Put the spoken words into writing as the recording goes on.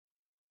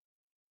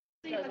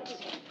I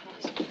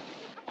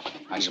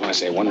just want to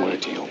say one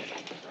word to you.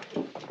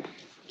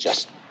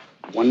 Just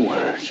one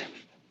word.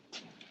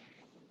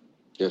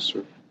 Yes,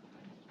 sir.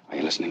 Are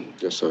you listening?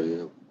 Yes, I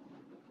am.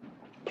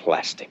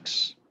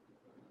 Plastics.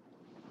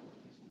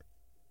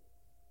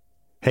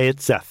 Hey,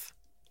 it's Seth,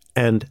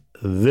 and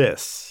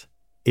this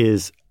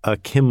is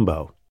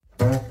Akimbo.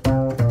 I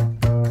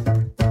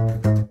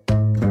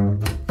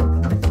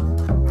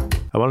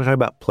want to talk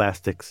about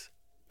plastics,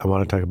 I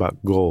want to talk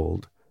about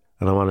gold,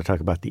 and I want to talk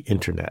about the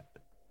internet.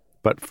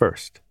 But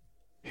first,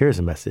 here's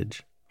a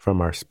message from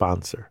our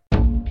sponsor.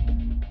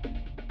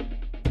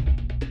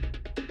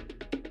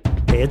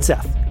 Hey, it's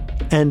Seth,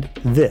 and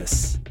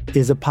this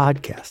is a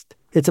podcast.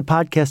 It's a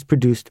podcast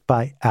produced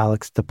by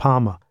Alex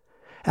DePalma.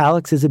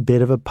 Alex is a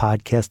bit of a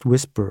podcast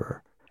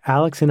whisperer.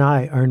 Alex and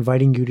I are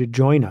inviting you to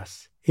join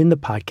us in the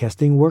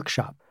podcasting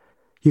workshop.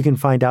 You can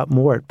find out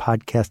more at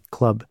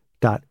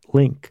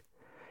podcastclub.link.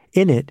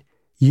 In it,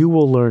 you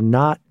will learn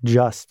not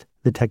just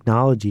the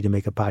technology to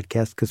make a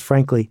podcast, because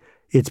frankly,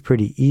 it's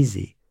pretty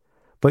easy,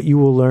 but you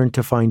will learn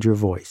to find your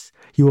voice.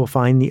 You will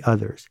find the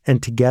others,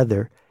 and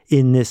together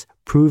in this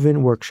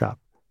proven workshop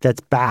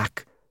that's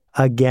back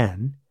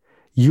again,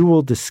 you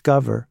will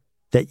discover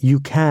that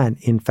you can,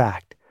 in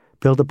fact,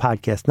 build a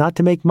podcast, not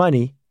to make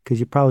money, because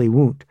you probably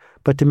won't,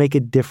 but to make a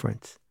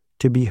difference,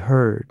 to be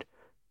heard,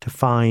 to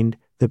find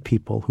the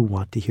people who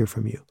want to hear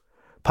from you.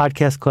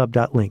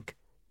 Podcastclub.link.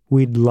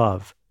 We'd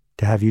love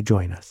to have you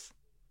join us.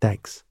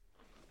 Thanks.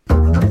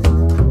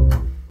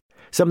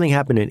 Something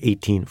happened in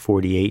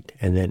 1848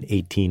 and then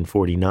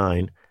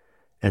 1849,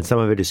 and some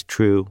of it is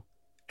true,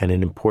 and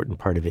an important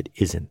part of it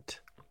isn't.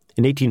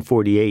 In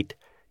 1848,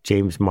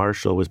 James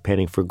Marshall was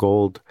panning for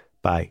gold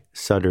by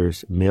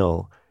Sutter's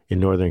Mill in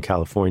Northern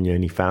California,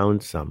 and he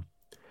found some.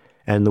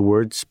 And the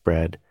word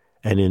spread,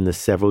 and in the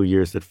several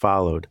years that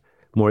followed,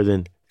 more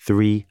than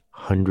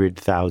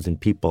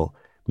 300,000 people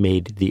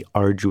made the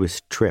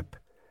arduous trip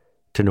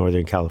to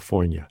Northern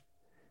California.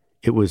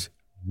 It was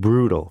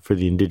brutal for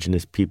the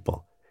indigenous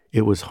people.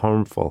 It was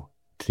harmful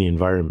to the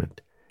environment,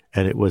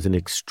 and it was an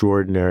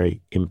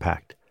extraordinary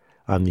impact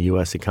on the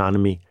U.S.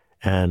 economy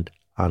and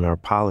on our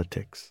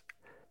politics.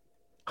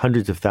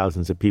 Hundreds of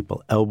thousands of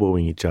people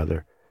elbowing each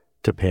other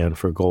to pan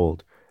for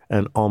gold,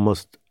 and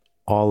almost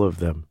all of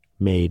them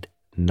made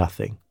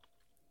nothing.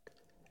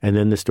 And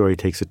then the story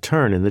takes a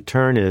turn, and the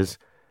turn is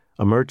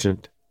a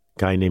merchant, a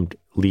guy named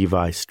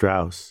Levi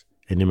Strauss,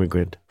 an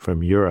immigrant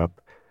from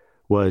Europe,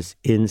 was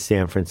in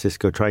San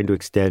Francisco trying to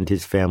extend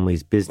his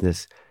family's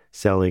business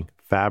selling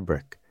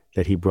fabric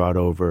that he brought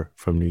over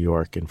from New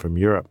York and from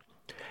Europe.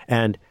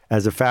 And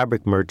as a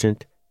fabric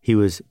merchant, he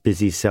was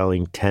busy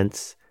selling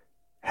tents,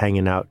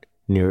 hanging out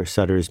near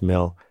Sutter's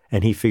Mill,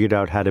 and he figured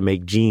out how to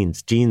make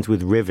jeans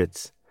with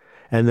rivets.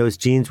 And those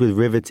jeans with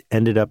rivets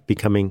ended up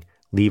becoming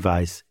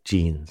Levi's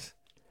jeans.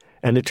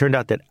 And it turned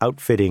out that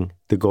outfitting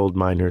the gold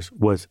miners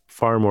was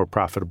far more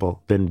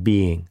profitable than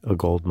being a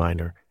gold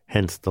miner,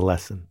 hence the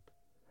lesson.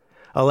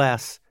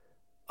 Alas,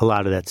 a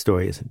lot of that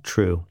story isn't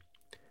true.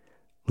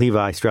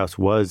 Levi Strauss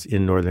was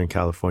in Northern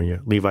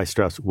California. Levi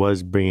Strauss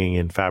was bringing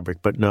in fabric,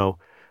 but no,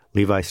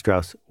 Levi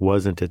Strauss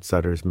wasn't at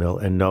Sutter's Mill,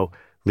 and no,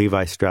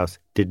 Levi Strauss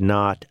did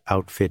not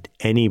outfit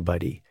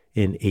anybody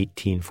in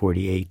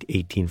 1848,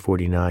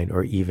 1849,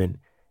 or even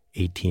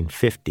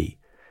 1850.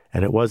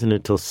 And it wasn't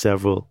until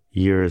several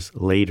years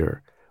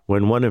later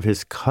when one of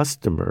his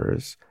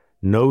customers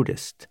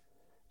noticed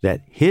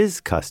that his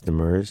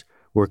customers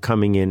were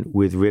coming in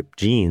with ripped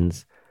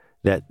jeans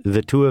that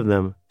the two of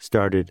them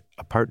started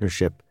a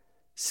partnership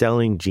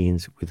selling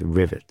jeans with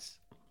rivets.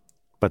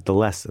 But the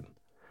lesson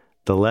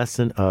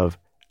of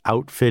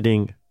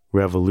outfitting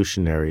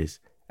revolutionaries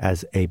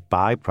as a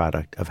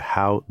byproduct of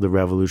how the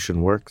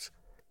revolution works,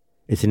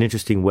 it's an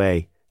interesting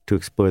way to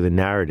explore the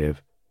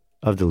narrative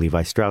of the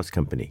Levi Strauss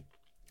Company.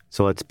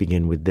 So let's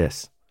begin with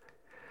this.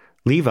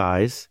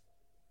 Levi's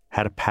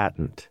had a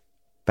patent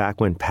back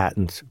when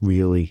patents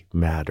really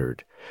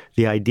mattered.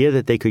 The idea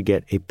that they could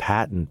get a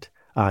patent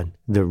on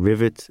the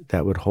rivets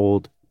that would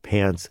hold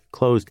pants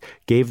closed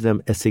gave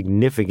them a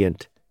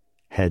significant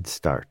head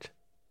start.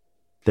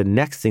 The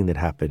next thing that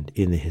happened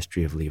in the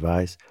history of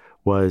Levi's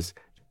was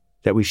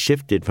that we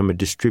shifted from a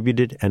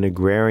distributed and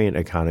agrarian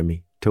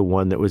economy to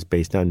one that was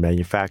based on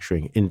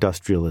manufacturing,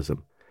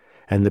 industrialism.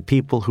 And the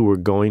people who were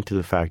going to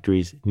the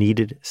factories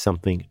needed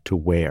something to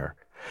wear.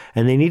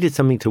 And they needed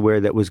something to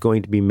wear that was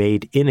going to be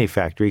made in a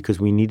factory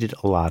because we needed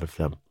a lot of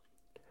them.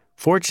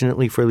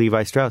 Fortunately for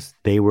Levi Strauss,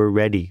 they were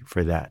ready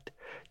for that.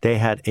 They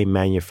had a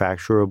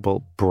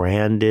manufacturable,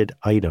 branded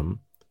item,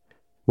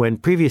 when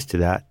previous to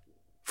that,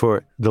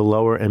 for the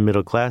lower and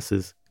middle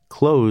classes,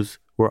 clothes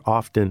were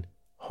often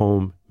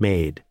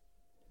homemade.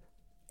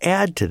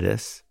 Add to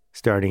this,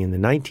 starting in the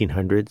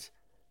 1900s,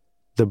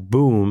 the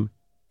boom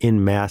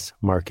in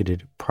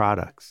mass-marketed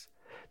products,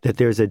 that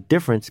there's a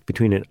difference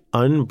between an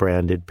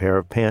unbranded pair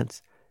of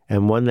pants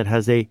and one that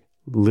has a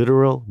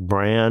literal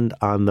brand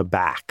on the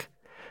back,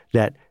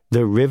 that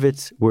the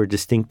rivets were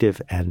distinctive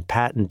and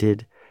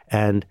patented,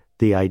 and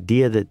the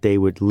idea that they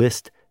would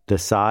list the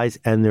size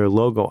and their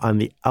logo on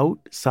the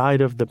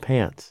outside of the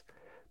pants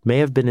may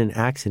have been an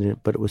accident,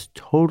 but it was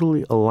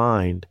totally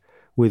aligned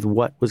with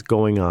what was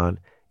going on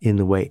in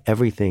the way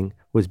everything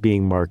was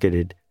being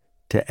marketed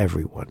to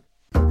everyone.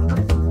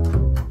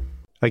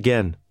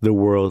 Again, the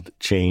world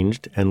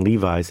changed, and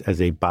Levi's,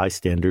 as a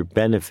bystander,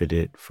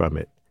 benefited from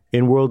it.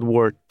 In World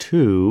War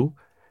II,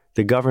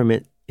 the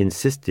government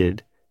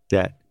insisted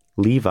that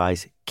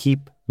Levi's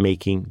keep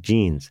making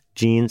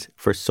jeans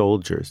for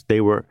soldiers. They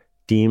were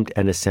deemed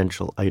an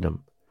essential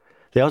item.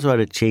 They also had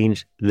to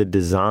change the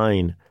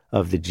design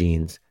of the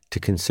jeans to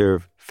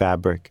conserve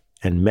fabric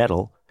and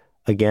metal.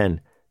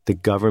 Again, the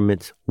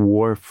government's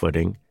war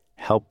footing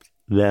helped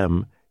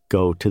them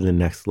go to the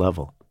next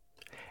level.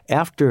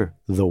 After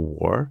the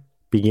war,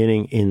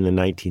 beginning in the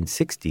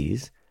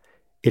 1960s,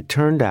 it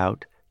turned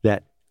out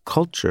that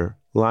culture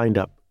lined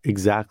up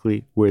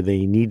exactly where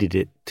they needed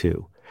it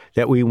to,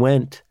 that we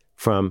went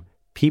from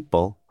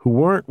people who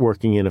weren't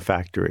working in a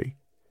factory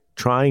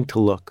trying to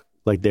look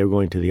like they were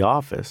going to the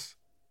office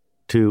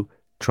to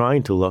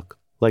trying to look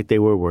like they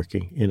were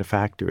working in a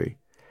factory.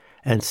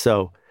 And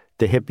so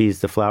the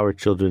hippies, the flower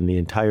children, the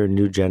entire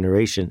new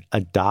generation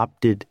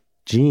adopted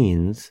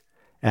jeans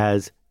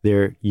as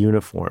their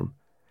uniform.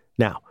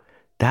 Now,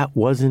 that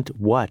wasn't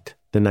what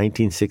the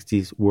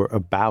 1960s were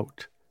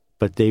about,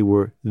 but they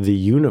were the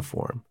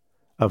uniform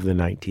of the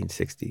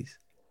 1960s.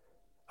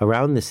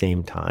 Around the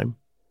same time,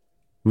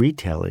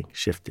 retailing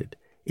shifted.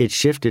 It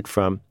shifted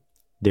from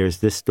there's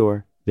this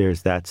store,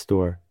 there's that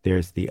store,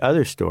 there's the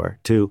other store,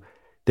 to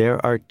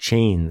there are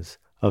chains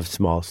of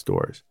small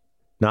stores.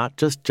 Not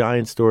just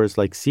giant stores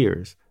like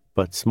Sears,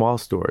 but small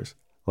stores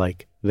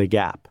like The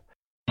Gap.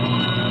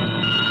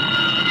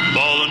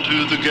 Fall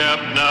into the Gap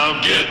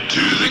now, get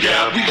to the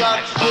Gap. We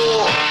got 4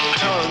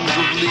 tons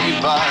of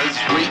Levi's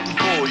waiting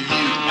for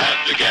you. At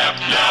the Gap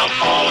now,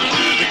 fall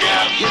into the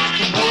Gap. It's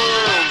the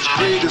world's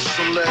greatest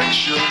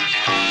selection.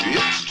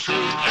 It's true.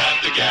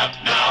 At the Gap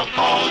now,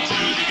 fall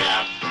into the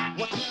Gap.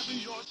 Whatever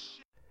your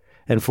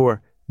And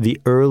for the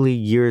early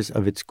years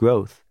of its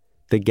growth,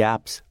 The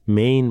Gap's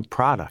main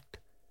product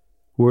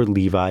were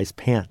Levi's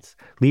pants.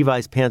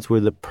 Levi's pants were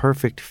the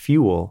perfect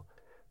fuel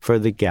for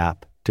The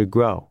Gap to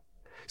grow.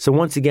 So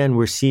once again,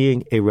 we're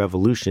seeing a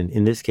revolution,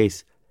 in this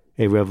case,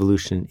 a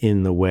revolution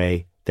in the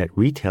way that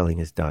retailing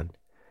is done.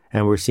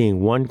 And we're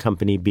seeing one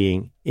company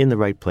being in the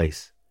right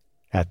place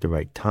at the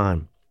right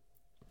time.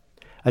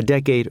 A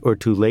decade or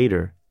two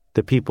later,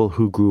 the people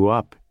who grew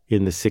up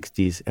in the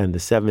 60s and the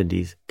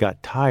 70s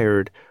got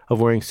tired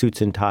of wearing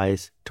suits and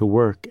ties to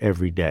work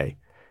every day.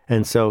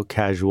 And so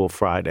Casual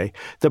Friday.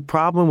 The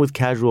problem with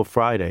Casual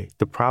Friday,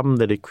 the problem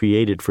that it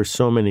created for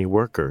so many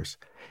workers,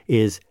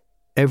 is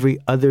every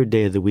other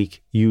day of the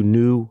week you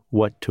knew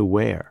what to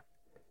wear.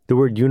 The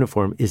word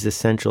uniform is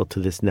essential to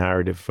this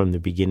narrative from the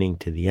beginning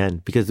to the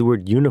end, because the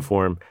word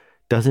uniform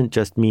doesn't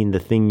just mean the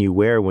thing you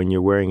wear when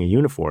you're wearing a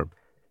uniform.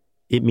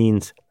 It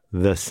means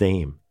the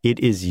same. It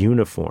is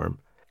uniform.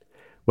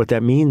 What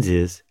that means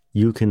is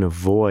you can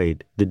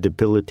avoid the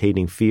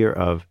debilitating fear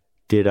of,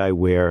 did I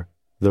wear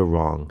the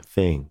wrong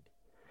thing?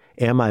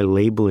 Am I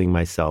labeling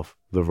myself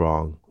the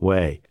wrong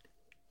way?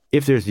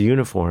 If there's a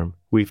uniform,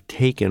 we've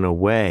taken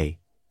away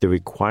the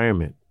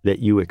requirement that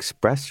you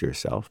express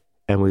yourself,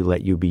 and we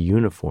let you be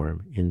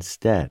uniform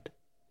instead.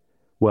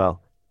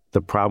 Well,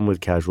 the problem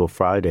with Casual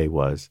Friday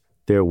was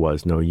there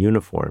was no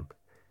uniform.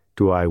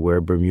 Do I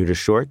wear Bermuda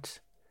shorts?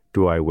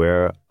 Do I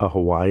wear a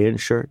Hawaiian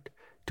shirt?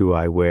 Do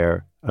I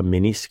wear a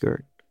mini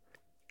skirt?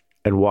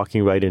 And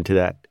walking right into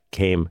that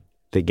came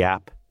The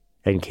Gap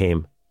and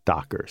came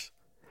Dockers.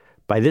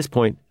 By this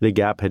point, The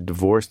Gap had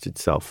divorced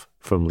itself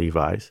from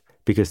Levi's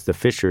because the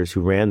Fishers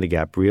who ran The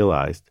Gap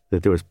realized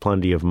that there was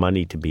plenty of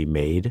money to be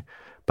made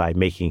by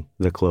making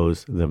the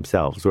clothes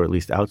themselves, or at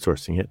least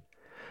outsourcing it.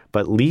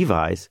 But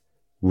Levi's,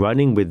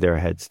 running with their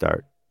head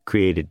start,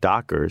 created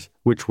Dockers,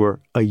 which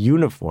were a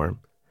uniform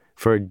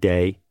for a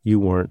day you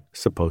weren't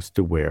supposed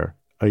to wear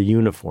a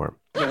uniform.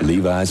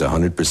 Levi's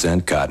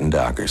 100% cotton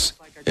Dockers.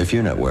 If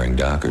you're not wearing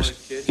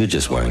Dockers, you're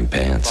just wearing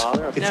pants.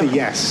 It's a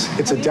yes.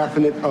 It's a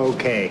definite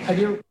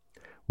okay.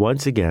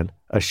 Once again,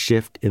 a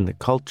shift in the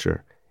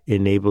culture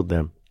enabled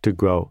them to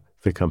grow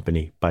the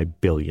company by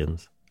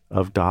billions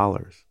of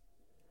dollars.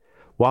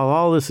 While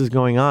all this is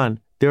going on,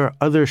 there are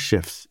other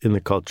shifts in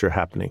the culture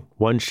happening.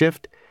 One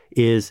shift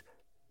is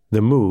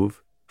the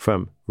move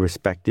from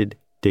respected,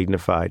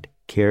 dignified,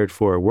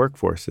 cared-for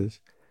workforces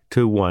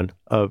to one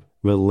of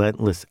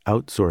relentless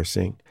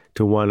outsourcing,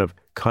 to one of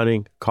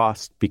cutting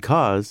costs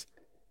because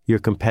your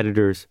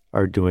competitors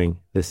are doing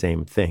the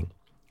same thing.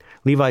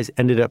 Levi's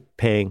ended up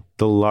paying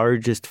the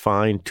largest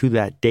fine to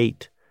that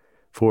date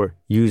for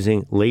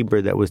using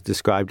labor that was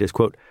described as,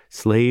 quote,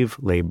 slave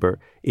labor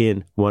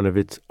in one of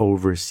its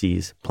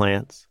overseas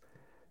plants.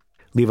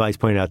 Levi's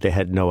pointed out they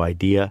had no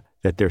idea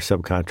that their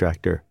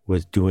subcontractor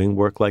was doing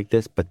work like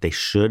this, but they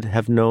should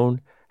have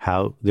known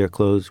how their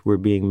clothes were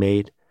being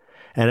made.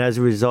 And as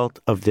a result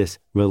of this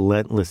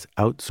relentless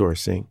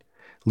outsourcing,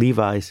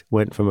 Levi's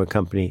went from a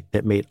company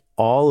that made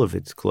all of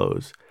its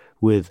clothes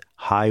with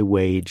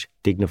high-wage,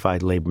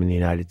 dignified labor in the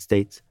United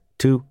States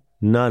to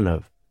none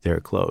of their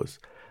clothes.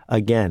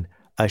 Again,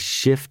 a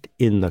shift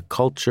in the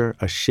culture,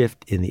 a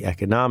shift in the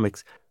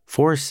economics,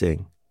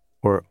 forcing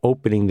or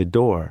opening the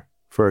door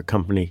for a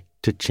company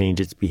to change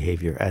its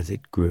behavior as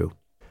it grew.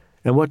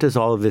 And what does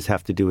all of this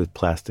have to do with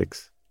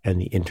plastics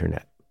and the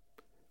internet?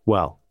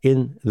 Well,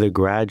 in The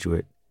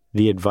Graduate,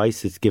 the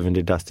advice is given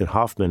to Dustin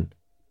Hoffman,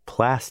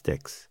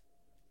 plastics.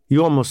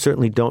 You almost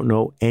certainly don't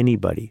know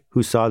anybody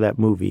who saw that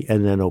movie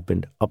and then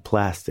opened a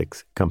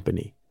plastics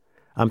company.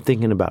 I'm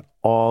thinking about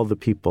all the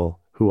people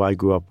who I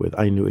grew up with.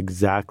 I knew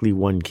exactly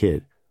one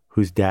kid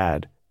whose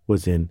dad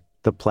was in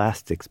the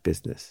plastics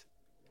business.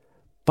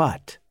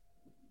 But,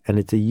 and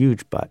it's a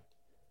huge but,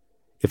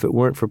 if it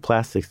weren't for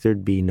plastics,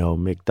 there'd be no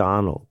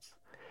McDonald's.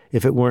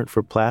 If it weren't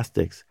for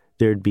plastics,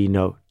 there'd be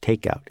no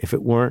takeout. If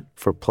it weren't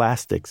for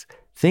plastics,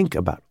 think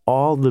about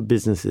all the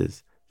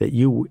businesses that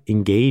you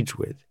engage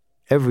with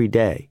every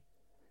day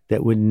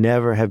that would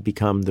never have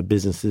become the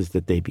businesses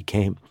that they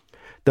became.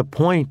 The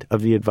point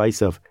of the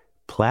advice of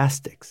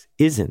plastics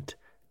isn't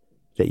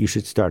that you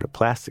should start a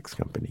plastics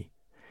company.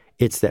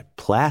 It's that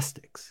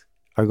plastics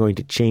are going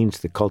to change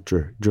the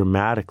culture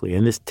dramatically.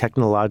 And this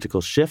technological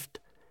shift,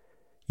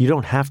 you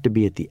don't have to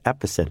be at the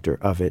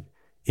epicenter of it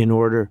in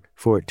order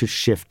for it to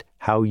shift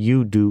how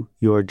you do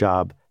your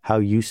job, how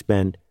you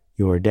spend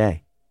your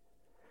day.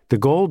 The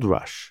gold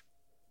rush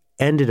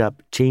ended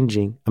up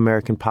changing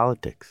American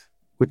politics,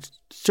 which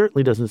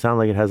certainly doesn't sound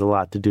like it has a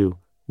lot to do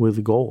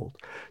with gold.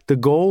 The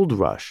gold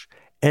rush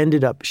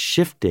ended up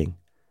shifting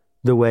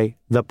the way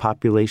the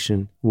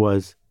population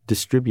was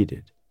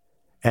distributed.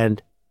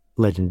 And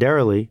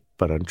legendarily,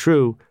 but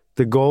untrue,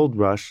 the gold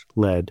rush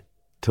led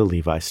to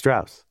Levi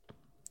Strauss.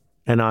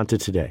 And on to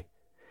today.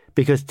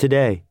 Because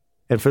today,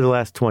 and for the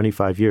last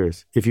 25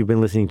 years, if you've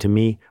been listening to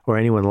me or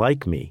anyone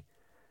like me,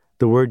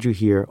 the word you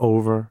hear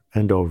over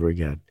and over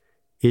again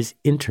is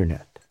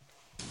internet.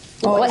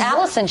 Well,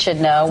 Allison should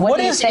know. What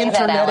do you say to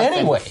that, internet Allison?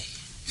 anyway?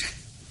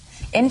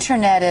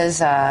 Internet is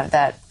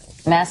that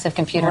Massive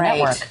computer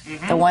network.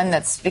 Mm-hmm. The one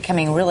that's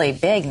becoming really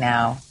big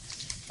now.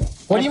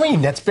 What do you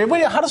mean? That's big.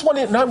 How does one?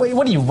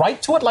 What do you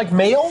write to it like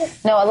mail?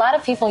 No, a lot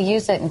of people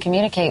use it and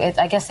communicate.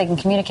 I guess they can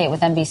communicate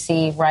with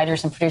NBC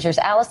writers and producers.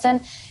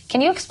 Allison,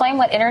 can you explain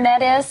what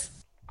internet is?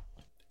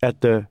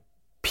 At the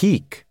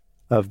peak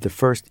of the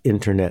first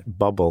internet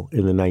bubble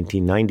in the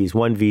 1990s,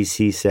 one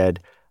VC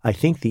said, "I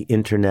think the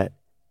internet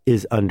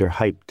is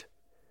underhyped."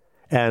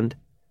 And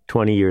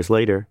 20 years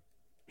later,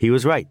 he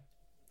was right.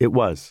 It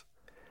was.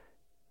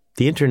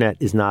 The internet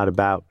is not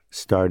about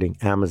starting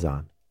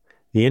Amazon.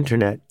 The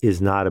internet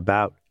is not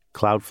about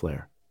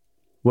Cloudflare.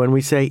 When we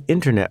say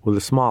internet with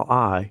a small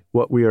I,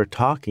 what we are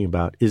talking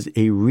about is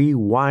a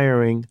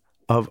rewiring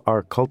of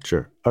our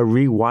culture, a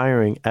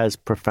rewiring as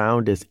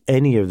profound as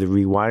any of the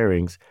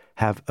rewirings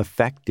have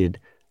affected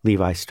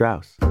Levi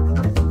Strauss.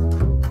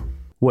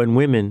 When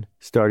women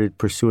started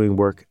pursuing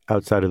work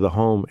outside of the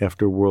home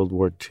after World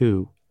War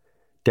II,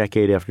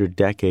 decade after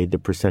decade, the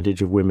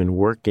percentage of women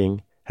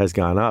working has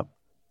gone up.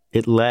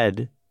 It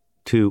led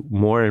to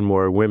more and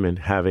more women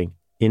having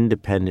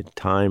independent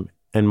time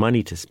and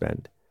money to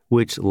spend,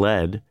 which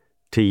led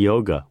to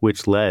yoga,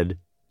 which led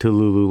to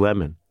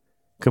Lululemon,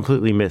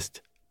 completely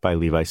missed by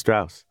Levi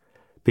Strauss.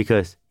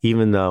 Because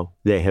even though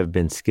they have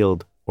been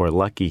skilled or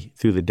lucky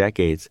through the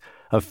decades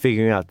of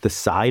figuring out the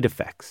side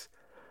effects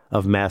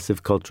of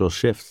massive cultural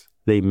shifts,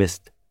 they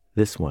missed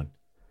this one.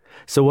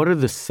 So what are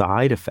the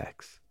side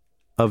effects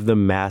of the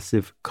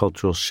massive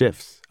cultural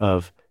shifts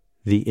of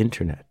the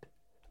internet,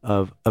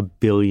 of a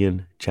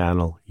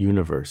billion-channel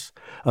universe,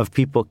 of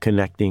people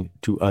connecting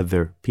to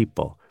other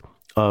people,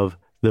 of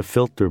the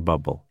filter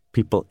bubble,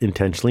 people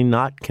intentionally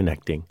not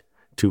connecting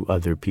to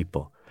other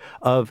people,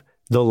 of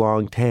the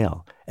long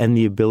tail and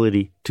the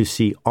ability to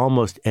see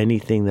almost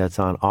anything that's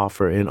on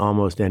offer in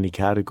almost any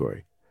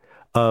category,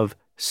 of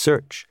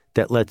search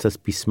that lets us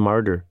be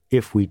smarter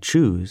if we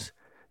choose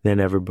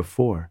than ever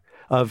before,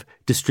 of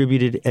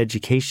distributed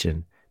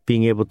education,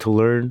 being able to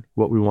learn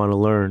what we want to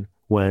learn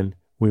when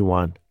we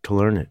want to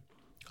learn it,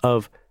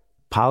 of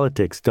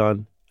politics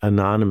done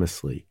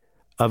anonymously,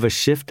 of a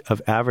shift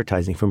of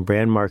advertising from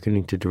brand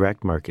marketing to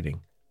direct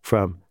marketing,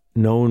 from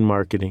known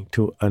marketing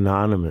to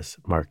anonymous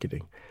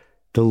marketing.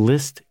 The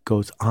list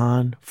goes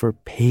on for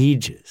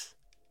pages.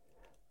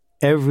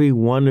 Every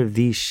one of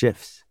these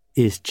shifts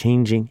is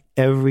changing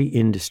every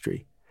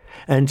industry.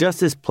 And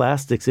just as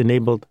plastics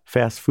enabled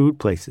fast food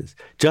places,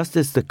 just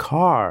as the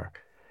car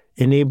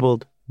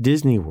enabled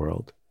Disney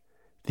World,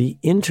 the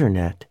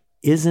internet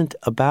isn't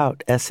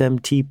about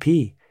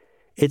SMTP.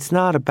 It's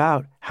not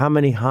about how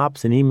many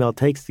hops an email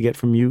takes to get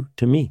from you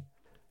to me.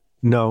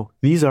 No,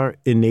 these are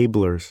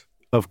enablers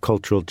of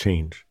cultural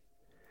change.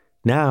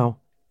 Now,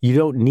 you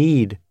don't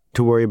need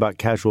to worry about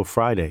Casual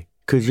Friday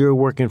because you're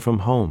working from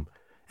home.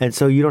 And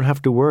so you don't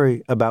have to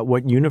worry about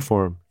what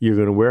uniform you're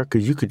going to wear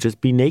because you could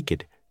just be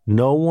naked.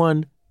 No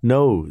one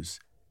knows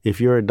if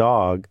you're a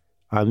dog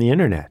on the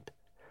internet.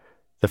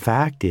 The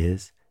fact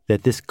is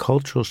that this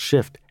cultural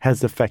shift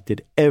has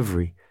affected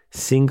every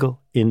single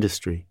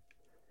industry.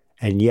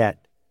 And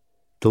yet,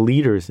 the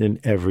leaders in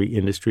every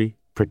industry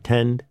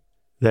pretend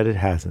that it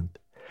hasn't.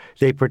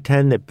 They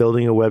pretend that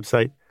building a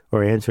website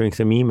or answering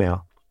some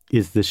email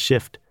is the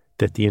shift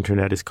that the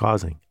internet is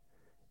causing.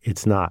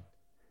 It's not.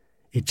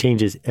 It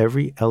changes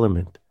every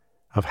element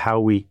of how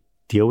we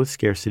deal with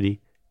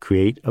scarcity,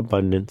 create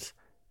abundance,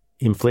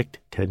 inflict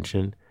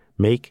tension,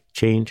 make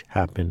change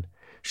happen,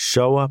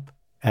 show up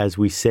as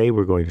we say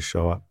we're going to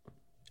show up,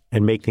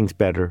 and make things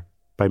better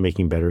by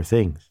making better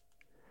things.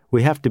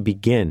 We have to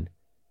begin,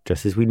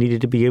 just as we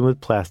needed to begin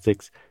with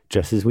plastics,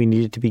 just as we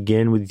needed to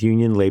begin with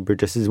union labor,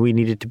 just as we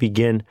needed to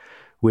begin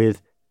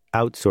with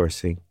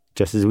outsourcing,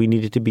 just as we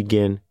needed to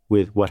begin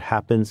with what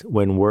happens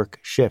when work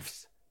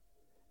shifts,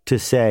 to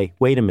say,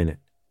 wait a minute,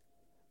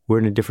 we're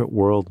in a different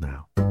world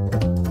now.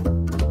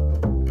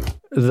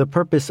 The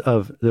purpose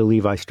of the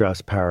Levi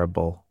Strauss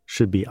parable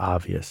should be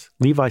obvious.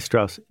 Levi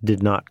Strauss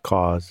did not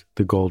cause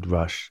the gold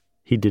rush.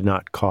 He did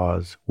not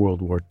cause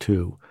World War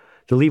II.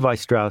 The Levi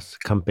Strauss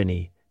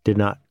Company did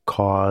not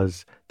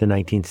cause the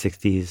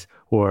 1960s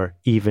or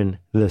even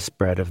the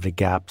spread of the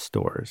Gap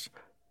stores.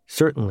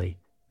 Certainly,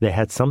 they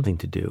had something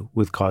to do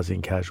with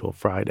causing Casual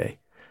Friday.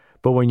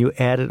 But when you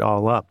add it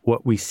all up,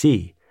 what we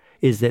see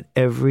is that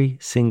every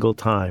single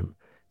time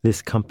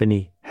this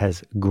company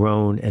has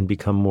grown and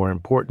become more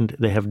important,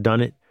 they have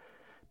done it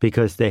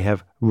because they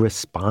have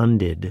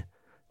responded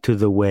to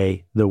the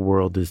way the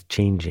world is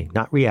changing.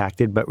 Not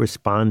reacted, but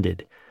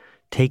responded.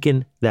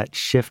 Taken that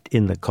shift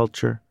in the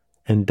culture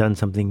and done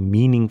something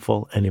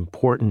meaningful and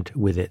important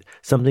with it,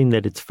 something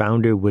that its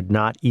founder would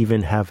not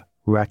even have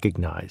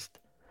recognized.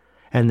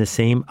 And the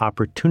same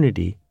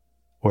opportunity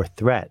or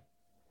threat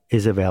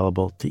is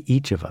available to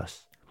each of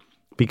us,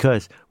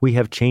 because we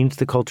have changed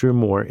the culture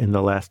more in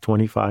the last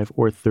 25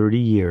 or 30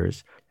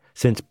 years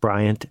since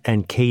Bryant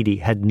and Katie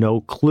had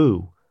no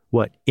clue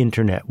what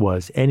internet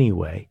was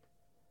anyway,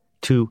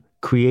 to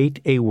create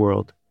a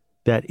world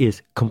that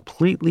is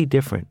completely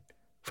different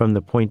from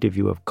the point of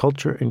view of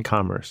culture and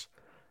commerce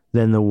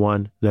than the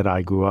one that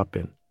I grew up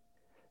in.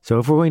 So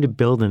if we're going to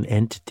build an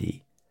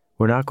entity,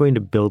 we're not going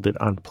to build it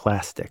on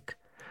plastic.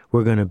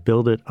 We're going to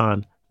build it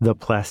on the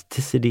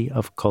plasticity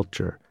of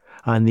culture,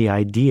 on the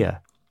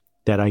idea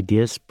that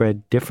ideas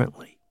spread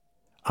differently,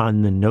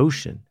 on the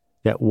notion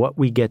that what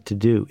we get to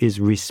do is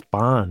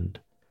respond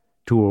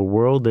to a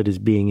world that is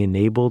being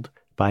enabled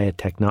by a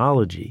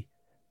technology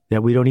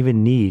that we don't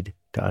even need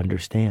to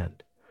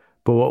understand.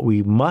 But what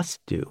we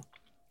must do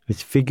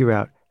is figure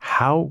out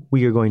how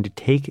we are going to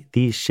take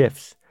these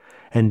shifts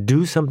and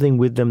do something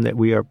with them that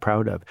we are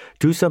proud of,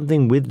 do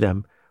something with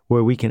them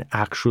where we can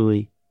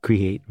actually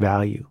create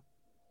value.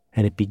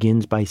 And it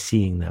begins by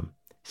seeing them,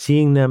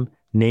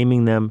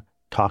 naming them,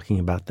 talking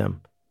about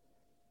them.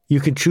 You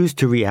can choose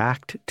to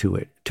react to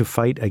it, to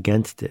fight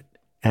against it.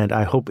 And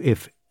I hope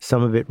if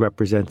some of it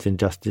represents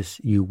injustice,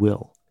 you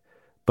will.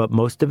 But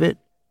most of it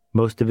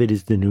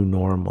is the new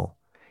normal.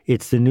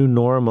 It's the new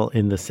normal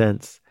in the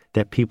sense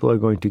that people are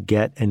going to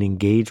get and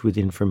engage with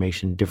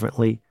information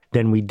differently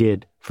than we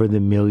did for the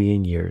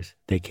million years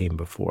they came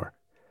before.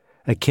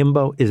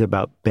 Akimbo is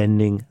about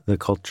bending the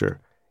culture.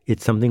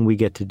 It's something we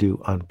get to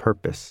do on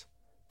purpose.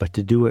 But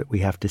to do it, we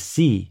have to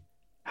see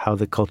how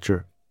the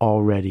culture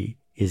already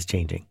is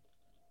changing.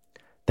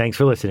 Thanks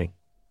for listening.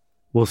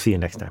 We'll see you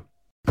next time.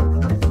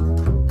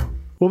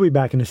 We'll be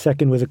back in a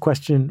second with a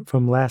question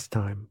from last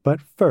time.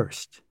 But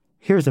first,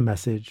 here's a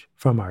message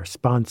from our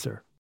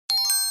sponsor.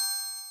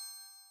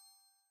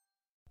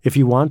 If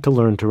you want to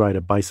learn to ride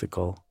a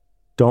bicycle,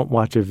 don't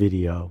watch a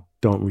video,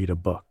 don't read a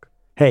book.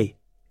 Hey,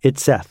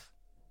 it's Seth,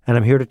 and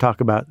I'm here to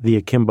talk about the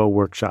Akimbo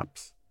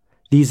workshops.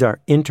 These are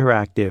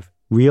interactive,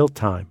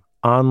 real-time,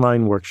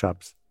 online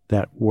workshops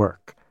that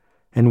work.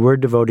 And we're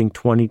devoting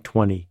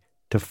 2020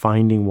 to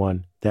finding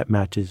one that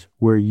matches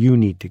where you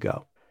need to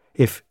go.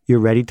 If you're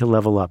ready to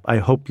level up, I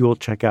hope you'll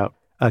check out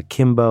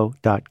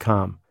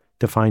akimbo.com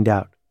to find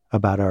out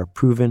about our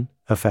proven,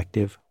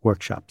 effective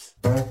workshops.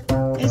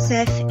 Hey,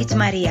 Seth, it's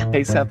Maria.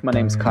 Hey, Seth, my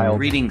name's Kyle.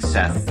 Greetings,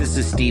 Seth. This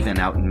is Steven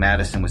out in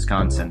Madison,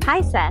 Wisconsin. Hi,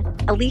 Seth.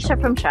 Alicia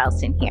from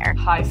Charleston here.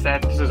 Hi,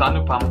 Seth. This is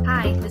Anupam.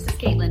 Hi, this is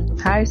Caitlin.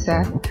 Hi,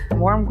 Seth.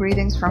 Warm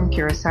greetings from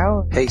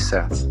Curacao. Hey,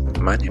 Seth.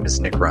 My name is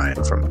Nick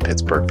Ryan from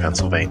Pittsburgh,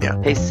 Pennsylvania.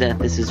 Hey, Seth.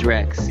 This is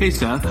Rex. Hey,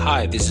 Seth.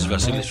 Hi, this is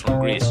Vasilis from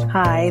Greece.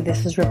 Hi,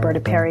 this is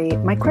Roberta Perry.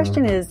 My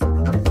question is...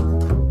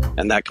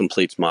 And that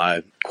completes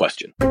my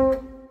question.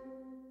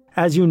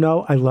 As you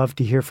know, I love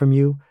to hear from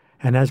you.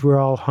 And as we're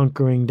all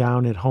hunkering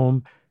down at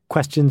home,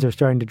 questions are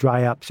starting to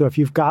dry up. So if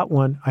you've got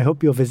one, I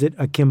hope you'll visit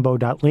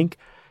akimbo.link,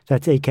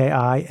 that's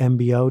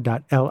akimbo.link,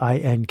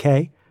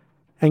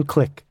 and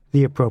click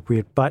the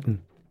appropriate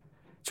button.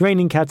 It's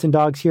raining cats and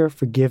dogs here.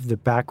 Forgive the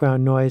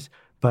background noise,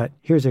 but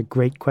here's a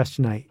great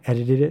question. I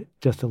edited it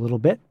just a little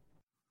bit.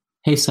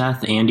 Hey,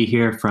 Seth. Andy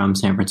here from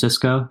San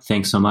Francisco.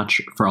 Thanks so much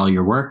for all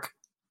your work.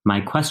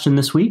 My question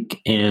this week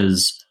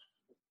is,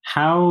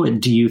 how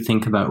do you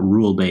think about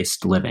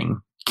rule-based living?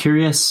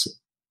 Curious,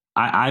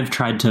 I've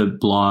tried to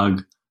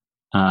blog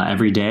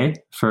every day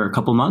for a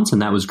couple months,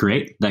 and that was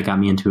great. That got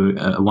me into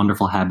a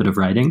wonderful habit of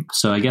writing.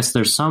 So I guess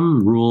there's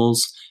some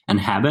rules and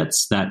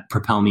habits that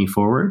propel me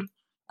forward.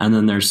 And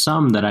then there's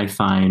some that I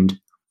find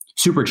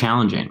super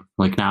challenging.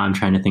 Like now I'm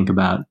trying to think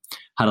about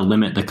how to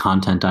limit the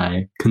content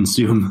I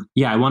consume.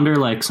 Yeah, I wonder,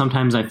 like,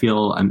 sometimes I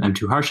feel I'm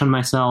too harsh on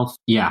myself.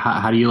 Yeah,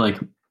 how do you like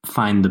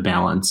find the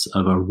balance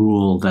of a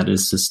rule that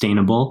is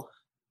sustainable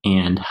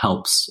and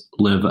helps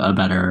live a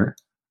better,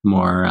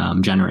 more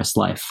generous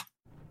life?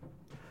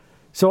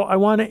 So I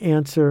want to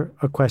answer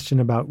a question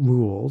about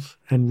rules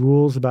and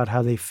rules about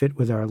how they fit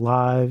with our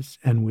lives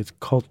and with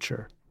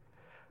culture.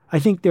 I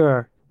think there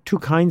are two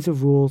kinds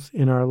of rules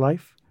in our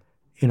life,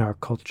 in our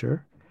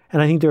culture,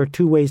 and I think there are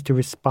two ways to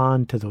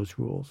respond to those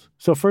rules.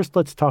 So first,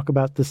 let's talk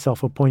about the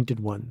self-appointed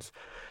ones,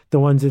 the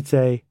ones that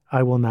say,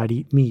 I will not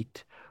eat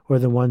meat, or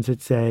the ones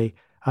that say,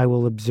 I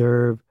will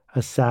observe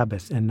a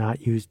Sabbath and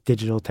not use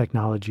digital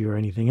technology or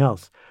anything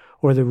else,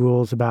 or the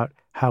rules about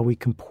how we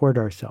comport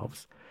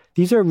ourselves.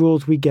 These are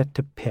rules we get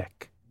to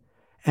pick.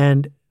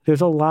 And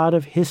there's a lot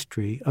of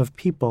history of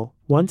people,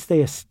 once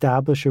they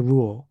establish a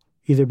rule,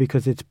 either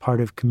because it's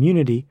part of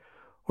community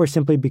or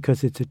simply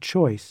because it's a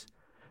choice,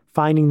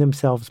 finding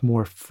themselves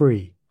more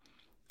free.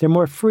 They're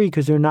more free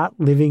because they're not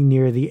living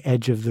near the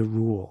edge of the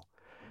rule.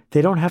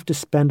 They don't have to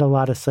spend a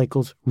lot of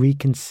cycles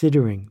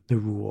reconsidering the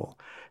rule.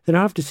 They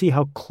don't have to see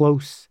how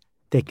close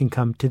they can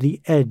come to the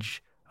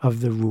edge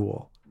of the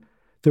rule.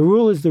 The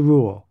rule is the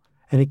rule,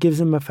 and it gives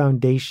them a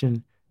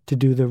foundation to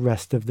do the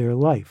rest of their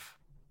life.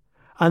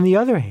 On the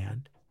other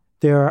hand,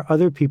 there are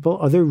other people,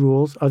 other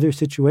rules, other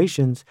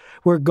situations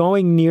where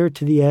going near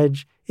to the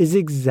edge is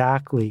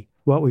exactly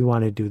what we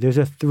want to do. There's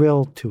a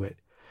thrill to it.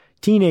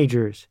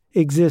 Teenagers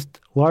exist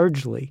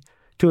largely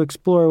to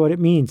explore what it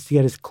means to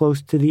get as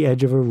close to the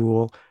edge of a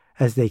rule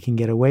as they can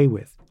get away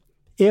with.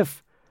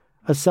 If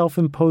a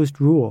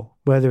self-imposed rule,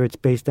 whether it's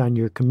based on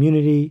your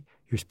community,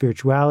 your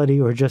spirituality,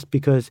 or just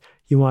because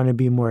you want to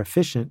be more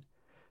efficient,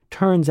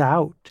 turns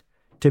out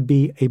to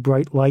be a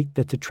bright light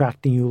that's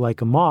attracting you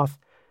like a moth,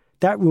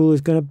 that rule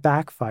is going to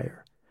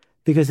backfire.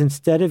 Because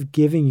instead of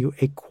giving you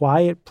a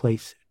quiet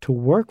place to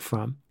work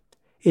from,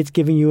 it's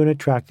giving you an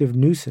attractive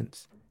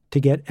nuisance to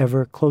get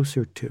ever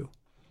closer to.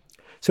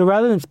 So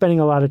rather than spending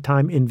a lot of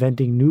time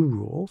inventing new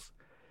rules,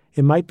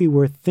 it might be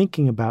worth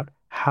thinking about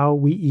how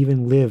we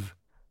even live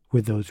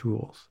with those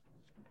rules.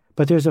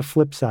 But there's a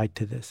flip side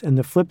to this, and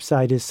the flip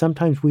side is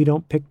sometimes we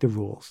don't pick the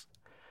rules.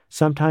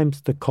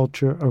 Sometimes the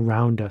culture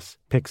around us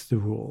picks the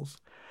rules.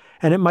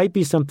 And it might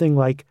be something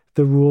like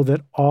the rule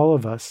that all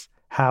of us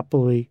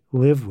happily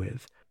live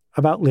with,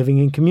 about living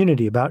in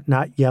community, about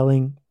not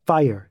yelling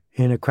fire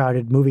in a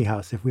crowded movie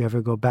house if we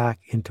ever go back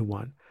into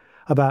one,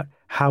 about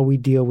how we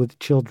deal with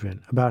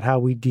children, about how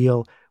we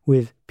deal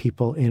with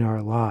people in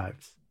our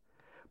lives.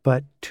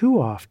 But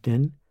too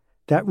often,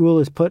 that rule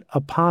is put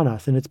upon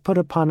us, and it's put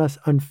upon us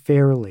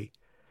unfairly.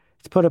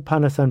 It's put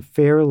upon us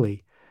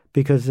unfairly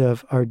because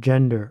of our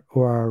gender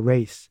or our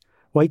race.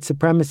 White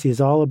supremacy is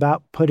all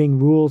about putting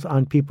rules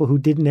on people who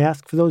didn't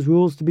ask for those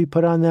rules to be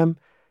put on them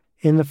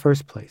in the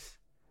first place.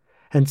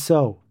 And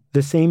so,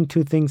 the same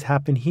two things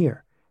happen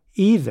here.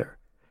 Either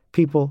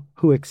people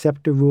who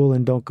accept a rule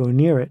and don't go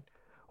near it,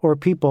 or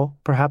people,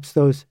 perhaps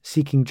those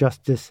seeking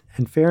justice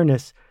and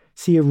fairness,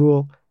 see a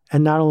rule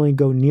and not only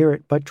go near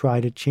it, but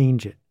try to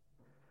change it.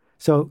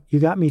 So you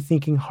got me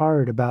thinking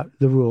hard about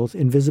the rules,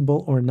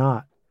 invisible or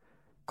not,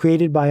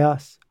 created by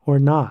us or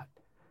not,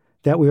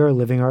 that we are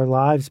living our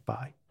lives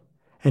by.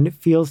 And it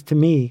feels to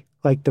me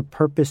like the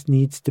purpose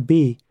needs to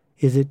be,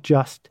 is it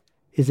just?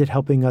 Is it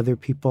helping other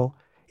people?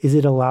 Is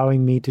it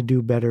allowing me to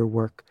do better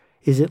work?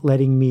 Is it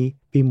letting me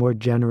be more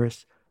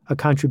generous? A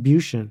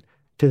contribution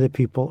to the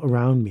people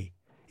around me?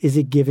 Is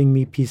it giving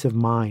me peace of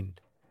mind?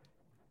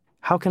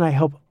 How can I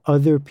help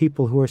other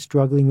people who are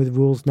struggling with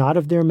rules not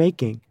of their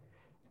making,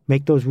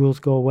 make those rules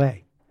go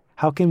away?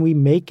 How can we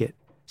make it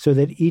so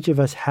that each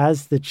of us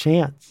has the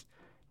chance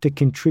to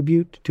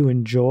contribute, to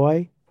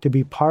enjoy, to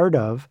be part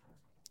of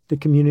the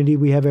community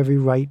we have every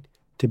right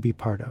to be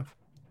part of?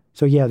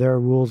 So yeah, there are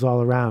rules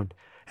all around.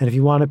 And if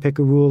you want to pick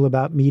a rule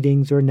about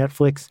meetings or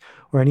Netflix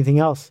or anything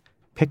else,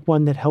 pick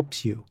one that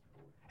helps you.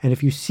 And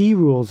if you see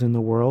rules in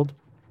the world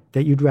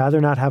that you'd rather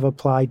not have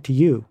applied to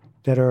you,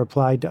 that are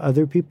applied to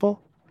other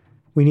people,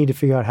 we need to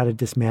figure out how to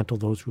dismantle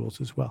those rules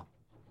as well.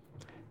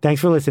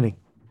 Thanks for listening.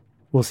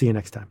 We'll see you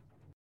next time.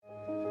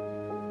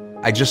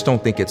 I just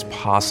don't think it's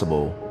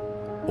possible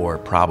or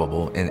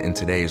probable in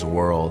today's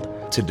world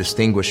to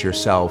distinguish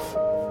yourself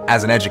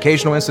as an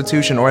educational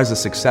institution or as a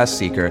success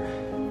seeker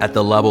at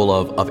the level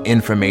of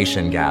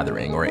information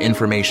gathering or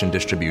information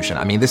distribution.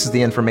 I mean, this is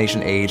the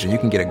information age, and you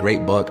can get a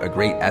great book, a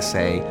great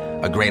essay,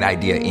 a great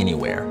idea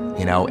anywhere,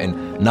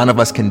 and none of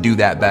us can do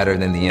that better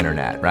than the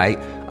internet, right?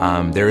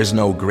 There is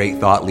no great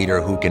thought leader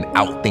who can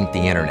outthink the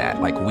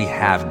internet. Like, we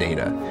have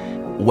data.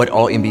 What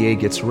All NBA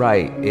gets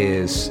right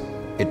is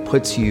it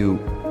puts you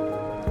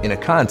in a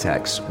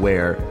context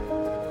where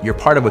you're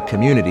part of a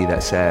community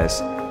that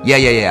says,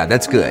 yeah,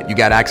 that's good. You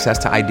got access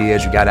to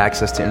ideas, you got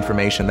access to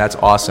information, that's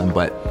awesome,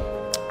 but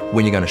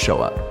when are you going to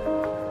show up?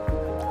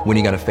 When are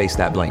you going to face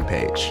that blank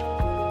page?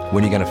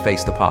 When are you going to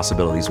face the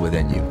possibilities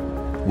within you?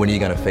 When are you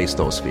going to face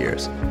those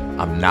fears?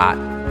 I'm not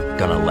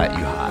going to let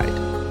you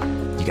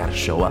hide. You got to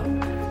show up.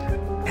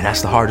 And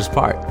that's the hardest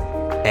part.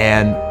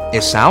 And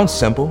it sounds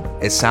simple,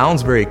 it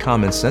sounds very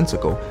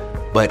commonsensical,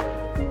 but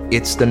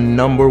it's the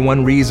number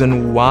one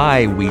reason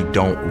why we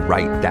don't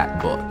write that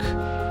book.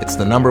 It's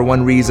the number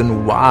one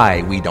reason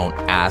why we don't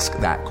ask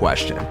that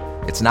question.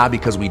 It's not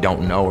because we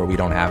don't know or we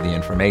don't have the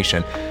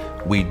information.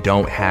 We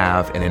don't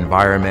have an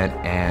environment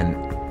and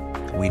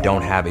we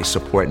don't have a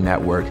support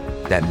network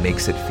that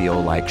makes it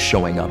feel like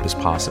showing up is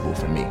possible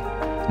for me.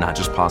 Not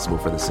just possible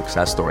for the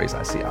success stories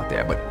I see out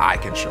there, but I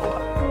can show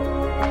up.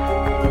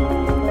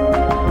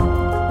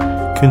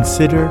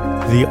 Consider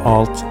the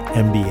Alt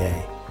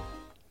MBA.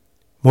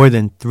 More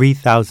than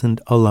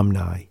 3,000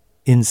 alumni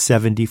in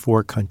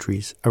 74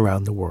 countries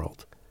around the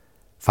world.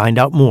 Find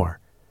out more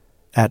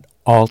at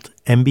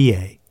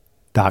altmba.com.